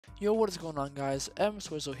Yo, what is going on, guys?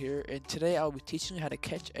 Swizzle here, and today I'll be teaching you how to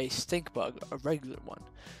catch a stink bug, a regular one.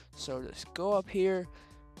 So just go up here,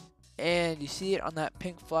 and you see it on that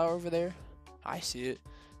pink flower over there? I see it.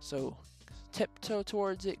 So tiptoe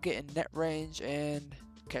towards it, get in net range, and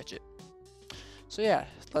catch it. So yeah,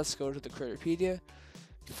 let's go to the Critterpedia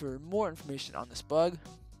for more information on this bug.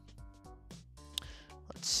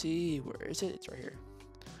 Let's see, where is it? It's right here.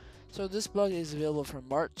 So this bug is available from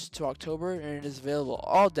March to October, and it is available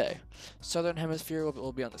all day. Southern Hemisphere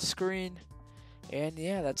will be on the screen. And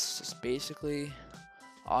yeah, that's just basically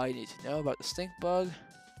all you need to know about the stink bug.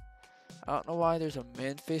 I don't know why there's a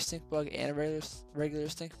man-faced stink bug and a regular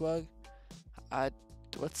stink bug. I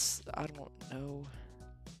don't know.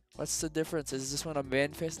 What's the difference? Is this one a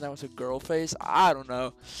man face and that one's a girl face? I don't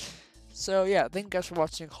know. So yeah, thank you guys for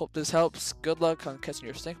watching. Hope this helps. Good luck on catching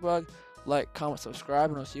your stink bug. Like, comment,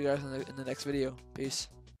 subscribe, and I'll see you guys in the next video. Peace.